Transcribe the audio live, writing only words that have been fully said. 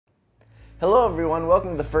Hello everyone, welcome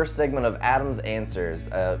to the first segment of Adam's Answers,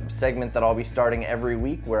 a segment that I'll be starting every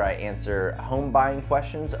week where I answer home buying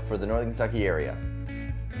questions for the Northern Kentucky area.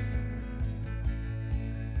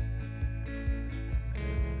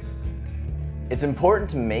 It's important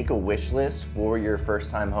to make a wish list for your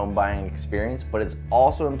first-time home buying experience, but it's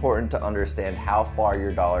also important to understand how far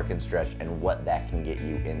your dollar can stretch and what that can get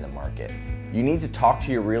you in the market. You need to talk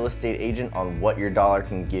to your real estate agent on what your dollar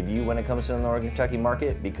can give you when it comes to the Northern Kentucky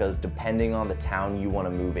market, because depending on the town you want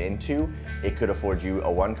to move into, it could afford you a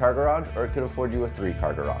 1-car garage or it could afford you a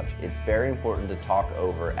 3-car garage. It's very important to talk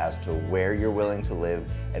over as to where you're willing to live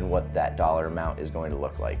and what that dollar amount is going to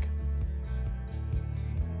look like.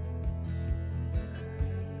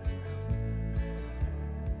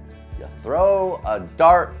 You throw a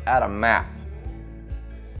dart at a map.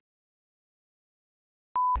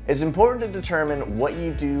 It's important to determine what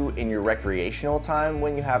you do in your recreational time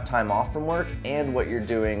when you have time off from work and what you're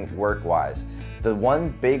doing work-wise. The one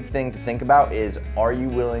big thing to think about is, are you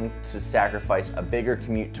willing to sacrifice a bigger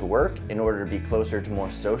commute to work in order to be closer to more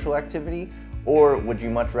social activity, or would you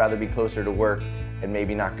much rather be closer to work and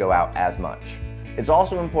maybe not go out as much? It's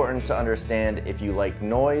also important to understand if you like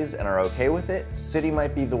noise and are okay with it, city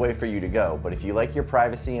might be the way for you to go. But if you like your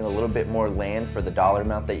privacy and a little bit more land for the dollar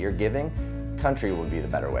amount that you're giving, country would be the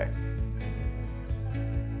better way.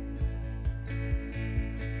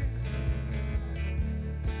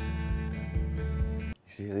 You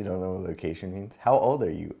seriously don't know what location means? How old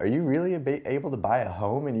are you? Are you really able to buy a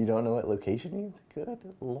home and you don't know what location means? Good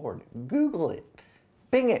Lord, Google it.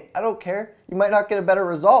 Bing it, I don't care. You might not get a better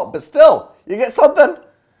result, but still, you get something. All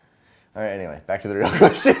right, anyway, back to the real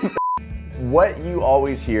question. What you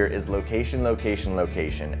always hear is location, location,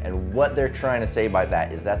 location, and what they're trying to say by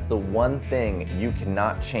that is that's the one thing you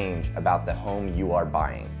cannot change about the home you are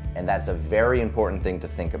buying, and that's a very important thing to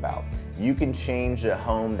think about. You can change a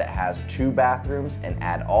home that has 2 bathrooms and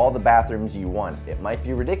add all the bathrooms you want. It might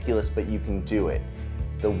be ridiculous, but you can do it.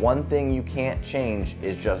 The one thing you can't change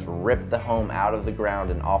is just rip the home out of the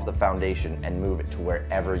ground and off the foundation and move it to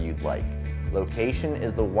wherever you'd like. Location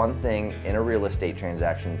is the one thing in a real estate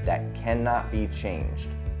transaction that cannot be changed.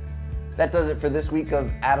 That does it for this week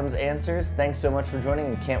of Adam's Answers. Thanks so much for joining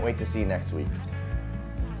and can't wait to see you next week.